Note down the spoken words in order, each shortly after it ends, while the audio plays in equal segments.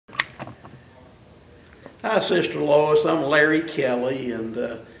Hi, Sister Lois. I'm Larry Kelly, and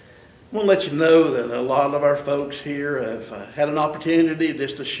I want to let you know that a lot of our folks here have had an opportunity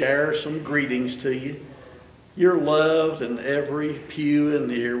just to share some greetings to you. You're loved in every pew in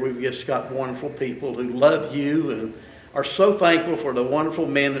here. We've just got wonderful people who love you and are so thankful for the wonderful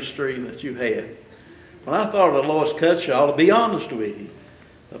ministry that you had. When I thought of Lois Cutshall, to be honest with you,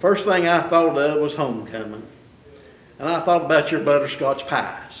 the first thing I thought of was homecoming. And I thought about your butterscotch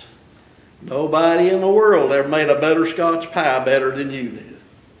pies. Nobody in the world ever made a butterscotch pie better than you did.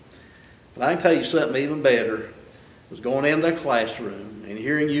 But I can tell you something even better was going into a classroom and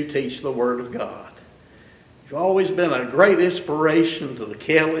hearing you teach the Word of God. You've always been a great inspiration to the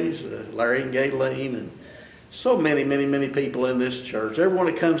Kellys, Larry and Gayleen, and so many people in this church. Everyone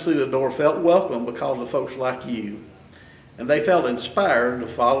that comes through the door felt welcome because of folks like you. And they felt inspired to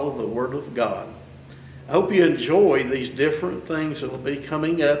follow the Word of God. I hope you enjoy these different things that will be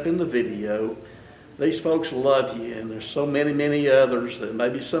coming up in the video. These folks love you, and there's so many others that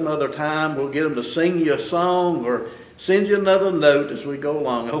maybe some other time we'll get them to sing you a song or send you another note as we go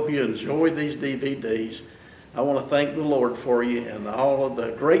along. I hope you enjoy these DVDs. I want to thank the Lord for you and all of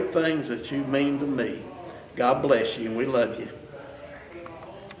the great things that you mean to me. God bless you, and we love you.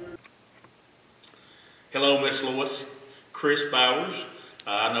 Hello, Miss Lois. Chris Bowers.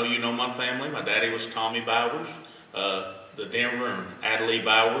 I know you know my family. My daddy was Tommy Bowers, the Denver and Adelie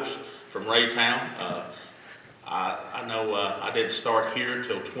Bowers from Raytown. I know I didn't start here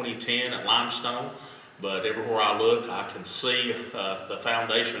till 2010 at Limestone, but everywhere I look, I can see the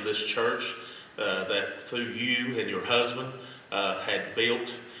foundation of this church that through you and your husband had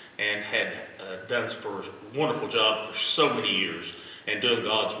built and had done for a wonderful job for so many years and doing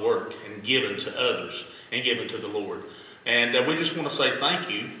God's work and giving to others and giving to the Lord. And we just want to say thank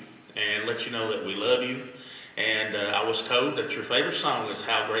you and let you know that we love you. And I was told that your favorite song is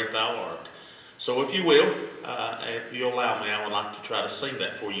How Great Thou Art. So if you will, if you allow me, I would like to try to sing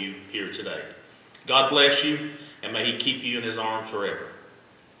that for you here today. God bless you, and may He keep you in His arms forever.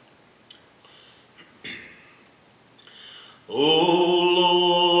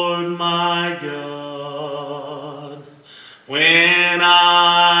 O Lord my God, when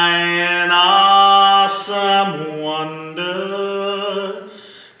I in awesome wonder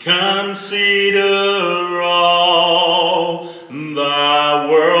consider all the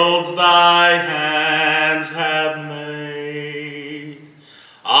worlds thy hands have made,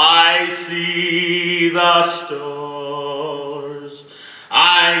 I see the stars,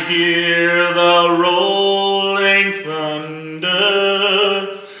 I hear the rolling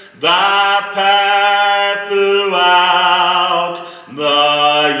thunder, thy path throughout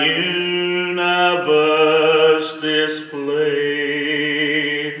the universe displayed.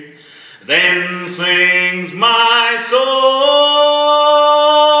 Then sings my soul,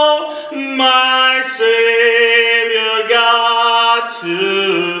 my Savior God,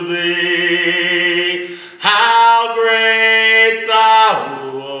 to thee. How great thou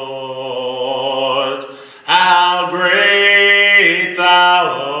art, how great thou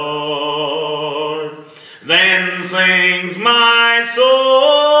art. Then sings my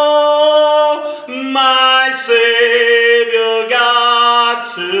soul, my Savior God,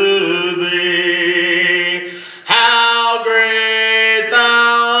 to thee. How great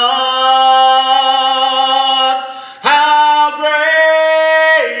thou art, how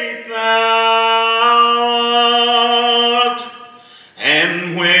great thou art.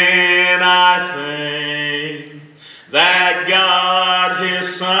 And when I think that God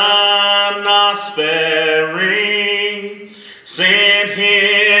His Son not sparing sent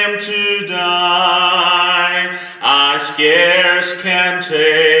Him to die, I scarce can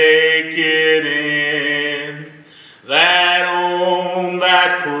take it in, that on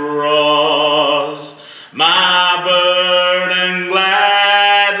that cross my burden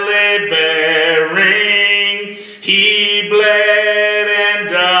gladly bearing, He bled and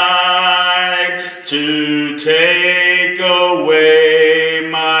died to take away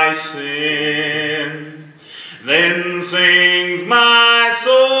my sin. Then sings my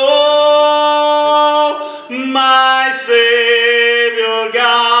soul, my Savior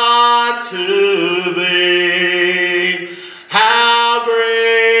God, to thee. How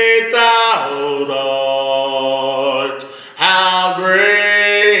great thou art, how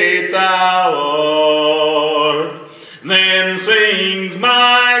great thou art. Then sings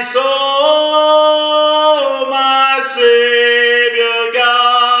my soul, my Savior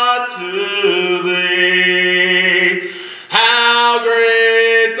God, to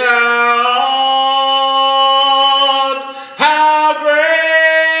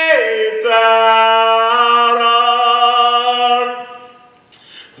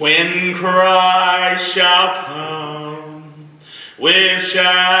When Christ shall come with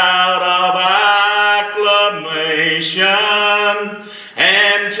shout of acclamation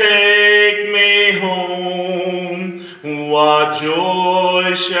and take me home, what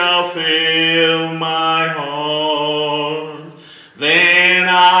joy shall fill my heart? Then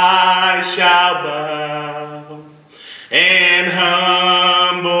I shall bow in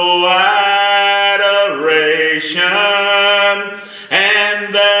humble adoration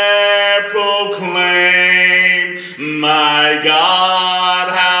and there proclaim, my God,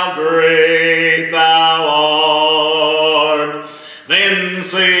 how great thou art. Then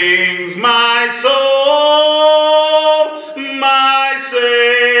sings my soul, my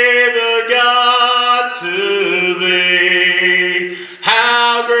Savior God, to thee.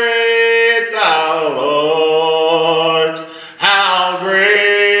 How great thou art, how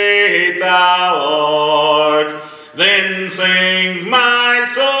great thou art. Then sings my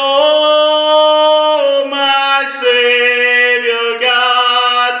soul, my Savior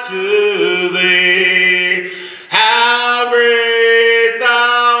God, to thee. How great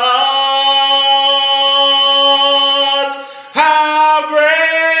thou art, how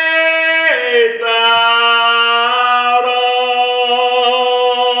great thou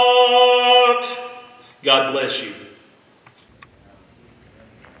art. God bless you.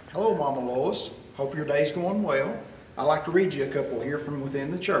 Hello, Mama Lois. Hope your day's going well. I'd like to read you a couple here from within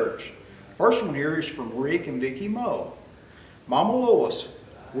the church. First one here is from Rick and Vicki Moe. Mama Lois,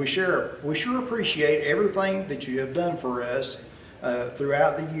 we sure appreciate everything that you have done for us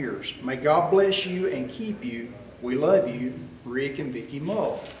throughout the years. May God bless you and keep you. We love you, Rick and Vicki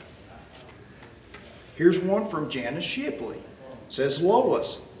Moe. Here's one from Janice Shipley. It says,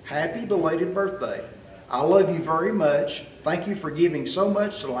 Lois, happy belated birthday. I love you very much. Thank you for giving so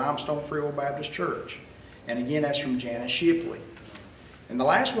much to Limestone Free Will Baptist Church. And again, that's from Janice Shipley. And the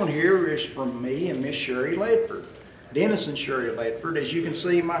last one here is from me and Miss Sherry Ledford. Dennis and Sherry Ledford. As you can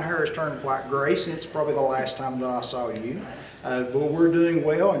see, my hair has turned quite gray since probably the last time that I saw you. But we're doing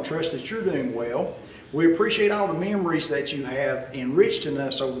well and trust that you're doing well. We appreciate all the memories that you have enriched in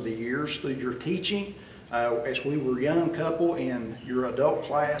us over the years through your teaching as we were a young couple in your adult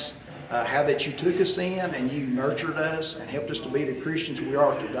class. How that you took us in and you nurtured us and helped us to be the Christians we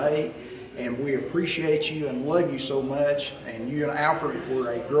are today. And we appreciate you and love you so much. And you and Alfred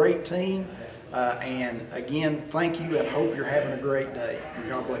were a great team. And again, thank you and hope you're having a great day. And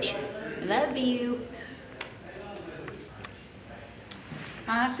God bless you. Love you.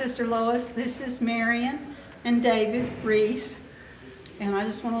 Hi, Sister Lois. This is Marion and David Reese. And I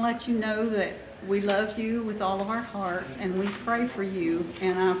just want to let you know that we love you with all of our hearts and we pray for you.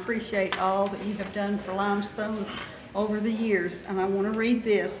 And I appreciate all that you have done for Limestone over the years. And I want to read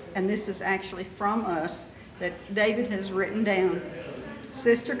this, and this is actually from us that David has written down.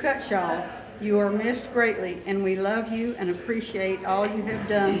 Sister Cutshall, you are missed greatly, and we love you and appreciate all you have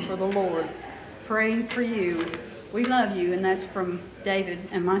done for the Lord. Praying for you. We love you, and that's from David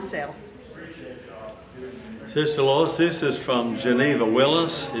and myself. Sister Lois, this is from Geneva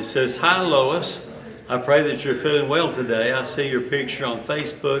Willis. It says, hi Lois, I pray that you're feeling well today. I see your picture on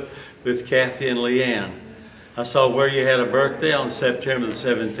Facebook with Kathy and Leanne. I saw where you had a birthday on September the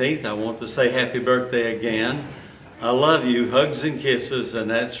 17th. I want to say happy birthday again. I love you, hugs and kisses, and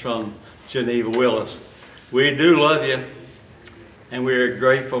that's from Geneva Willis. We do love you, and we are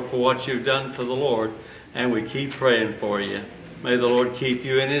grateful for what you've done for the Lord, and we keep praying for you. May the Lord keep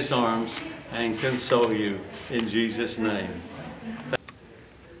you in His arms and console you in Jesus' name.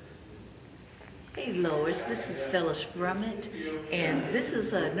 Hey Lois, this is Phyllis Brummett, and this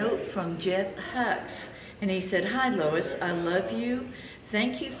is a note from Jeff Hux. And he said, hi Lois, I love you.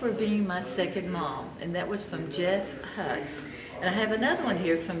 Thank you for being my second mom. And that was from Jeff Hux. And I have another one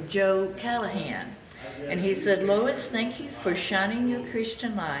here from Joe Callahan. And he said, Lois, thank you for shining your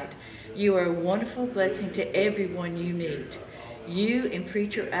Christian light. You are a wonderful blessing to everyone you meet. You and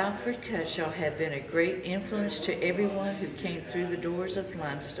Preacher Alfred Cutshall have been a great influence to everyone who came through the doors of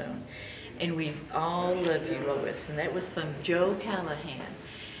Limestone. And we all love you, Lois. And that was from Joe Callahan.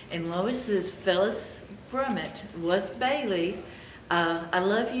 And Lois is Phyllis Brummett, was Bailey. I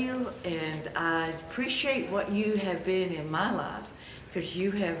love you and I appreciate what you have been in my life because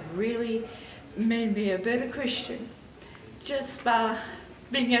you have really made me a better Christian just by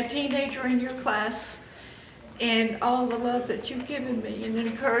being a teenager in your class and all the love that you've given me and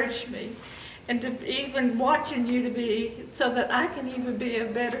encouraged me and to even watching you to be so that I can even be a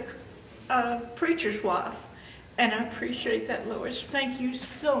better preacher's wife. And I appreciate that, Lois. Thank you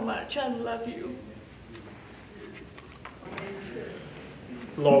so much. I love you.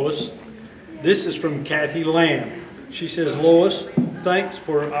 Lois, this is from Kathy Lamb. She says, Lois, thanks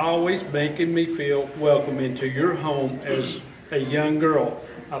for always making me feel welcome into your home as a young girl.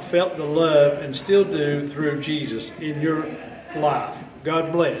 I felt the love and still do through Jesus in your life.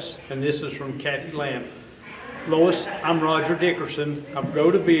 God bless. And this is from Kathy Lamb. Lois, I'm Roger Dickerson. I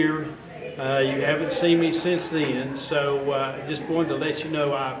go to Beard. You haven't seen me since then, so just wanted to let you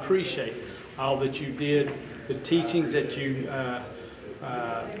know I appreciate all that you did, the teachings that you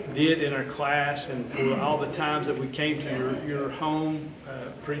did in our class, and for all the times that we came to your home,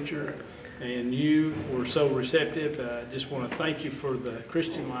 preacher, and you were so receptive. Just want to thank you for the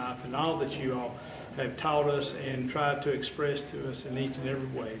Christian life and all that you all have taught us and tried to express to us in each and every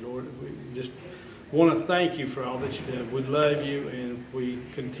way. Lord, we just want to thank you for all that you did. We love you, and we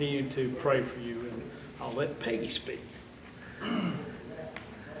continue to pray for you. And I'll let Peggy speak.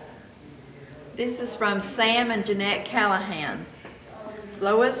 This is from Sam and Jeanette Callahan.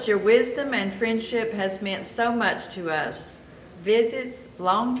 Lois, your wisdom and friendship has meant so much to us. Visits,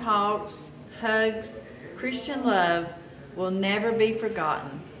 long talks, hugs, Christian love will never be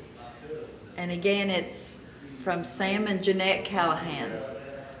forgotten. And again, it's from Sam and Jeanette Callahan.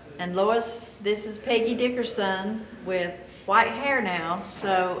 And Lois, this is Peggy Dickerson with white hair now,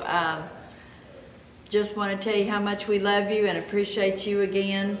 so just want to tell you how much we love you and appreciate you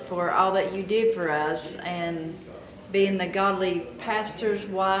again for all that you did for us, and being the godly pastor's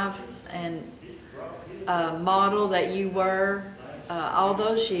wife and model that you were all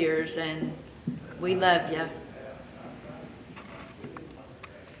those years, and we love you.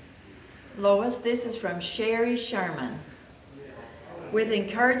 Lois, this is from Sherry Sherman. With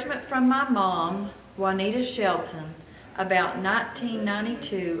encouragement from my mom, Juanita Shelton, about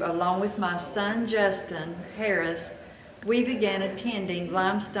 1992, along with my son Justin Harris, we began attending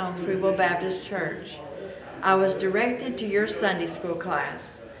Limestone Free Will Baptist Church. I was directed to your Sunday school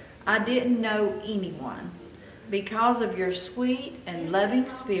class. I didn't know anyone. Because of your sweet and loving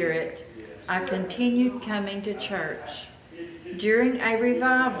spirit, I continued coming to church. During a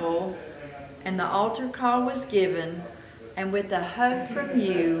revival, and the altar call was given, and with a hug from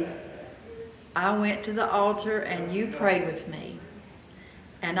you, I went to the altar and you prayed with me.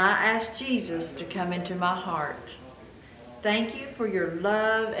 And I asked Jesus to come into my heart. Thank you for your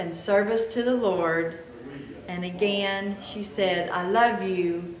love and service to the Lord. And again, she said, I love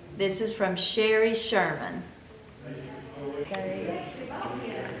you. This is from Sherry Sherman.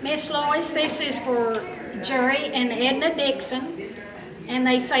 Miss Lois, this is for Jerry and Edna Dixon. And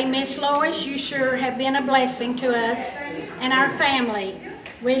they say, Miss Lois, you sure have been a blessing to us and our family.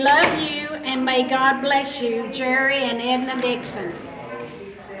 We love you, and may God bless you, Jerry and Edna Dixon.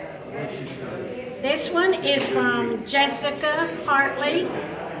 This one is from Jessica Hartley.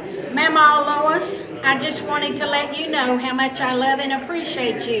 Mama Lois, I just wanted to let you know how much I love and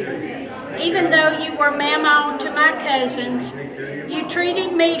appreciate you. Even though you were Mama to my cousins, you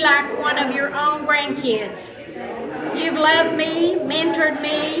treated me like one of your own grandkids. You've loved me, mentored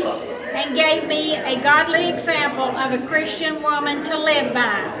me, and gave me a godly example of a Christian woman to live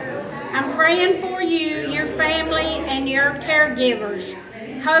by. I'm praying for you, your family, and your caregivers.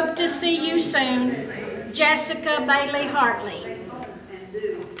 Hope to see you soon. Jessica Bailey Hartley.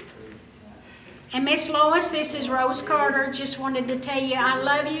 And Miss Lois, this is Rose Carter. Just wanted to tell you I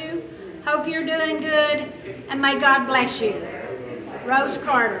love you. Hope you're doing good, and may God bless you. Rose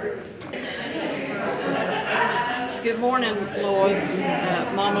Carter. Good morning, Lois.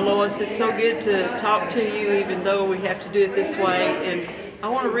 Mama Lois, it's so good to talk to you, even though we have to do it this way. And I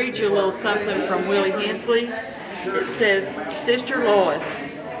want to read you a little something from Willie Hensley. It says, Sister Lois,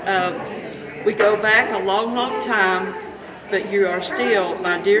 we go back a long, long time, but you are still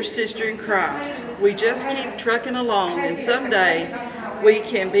my dear sister in Christ. We just keep trucking along, and someday we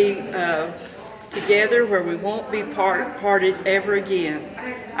can be together where we won't be parted ever again.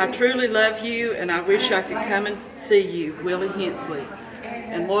 I truly love you, and I wish I could come and see you. Willie Hensley.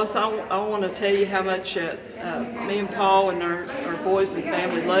 And Lois, I want to tell you how much me and Paul and our boys and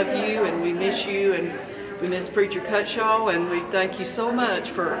family love you, and we miss you, and we miss Preacher Cutshall, and we thank you so much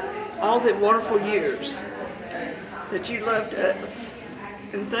for all the wonderful years that you loved us.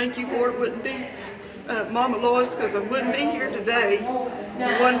 And thank you, Lord, it wouldn't be Mama Lois, because I wouldn't be here today if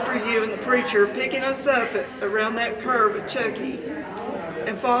it wasn't for you and the preacher picking us up around that curve at Chucky.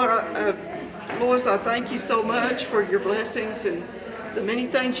 And Father, Lois, I thank you so much for your blessings and the many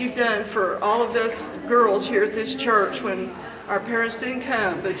things you've done for all of us girls here at this church when our parents didn't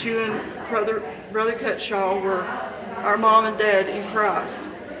come, but you and Brother Cutshall were our mom and dad in Christ.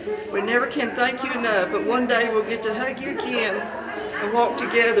 We never can thank you enough, but one day we'll get to hug you again and walk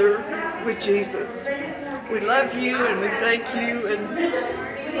together with Jesus. We love you and we thank you and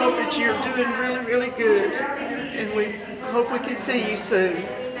hope that you're doing really, really good. And we Hope we can see you soon.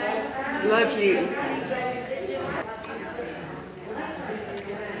 Love you.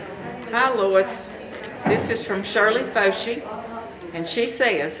 Hi, Lois. This is from Shirley Foshee, and she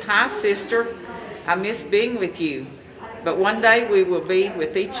says, "Hi, sister. I miss being with you, but one day we will be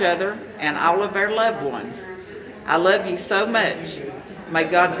with each other and all of our loved ones. I love you so much. May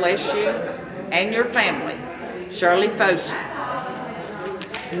God bless you and your family. Shirley Foshee."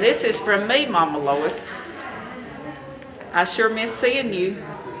 And this is from me, Mama Lois. I sure miss seeing you.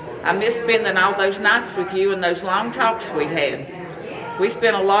 I miss spending all those nights with you and those long talks we had. We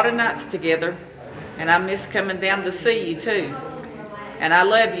spent a lot of nights together, and I miss coming down to see you too. And I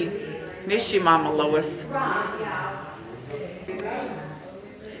love you. Miss you, Mama Lois.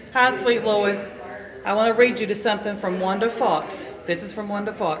 Hi, sweet Lois. I want to read you to something from Wanda Fox. This is from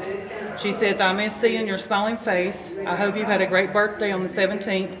Wanda Fox. She says, "I miss seeing your smiling face. I hope you've had a great birthday on the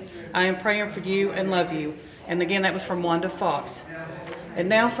 17th. I am praying for you and love you." And again, that was from Wanda Fox. And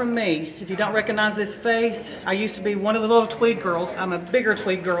now from me. If you don't recognize this face, I used to be one of the little Tweed girls. I'm a bigger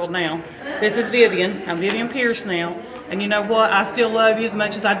Tweed girl now. This is Vivian. I'm Vivian Pierce now. And you know what? I still love you as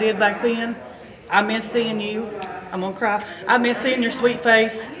much as I did back then. I miss seeing you. I'm gonna cry. I miss seeing your sweet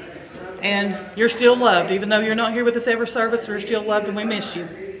face. And you're still loved. Even though you're not here with us every service, you're still loved and we miss you.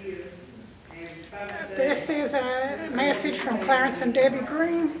 This is a message from Clarence and Debbie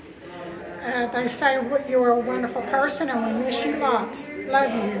Green. They say you're a wonderful person and we miss you lots.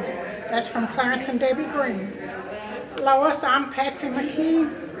 Love you. That's from Clarence and Debbie Green. Lois, I'm Patsy McKee.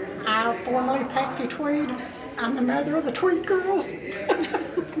 I'm formerly Patsy Tweed. I'm the mother of the Tweed girls.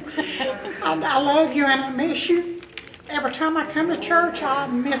 I love you and I miss you. Every time I come to church, I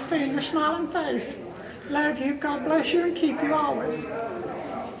miss seeing your smiling face. Love you. God bless you and keep you always.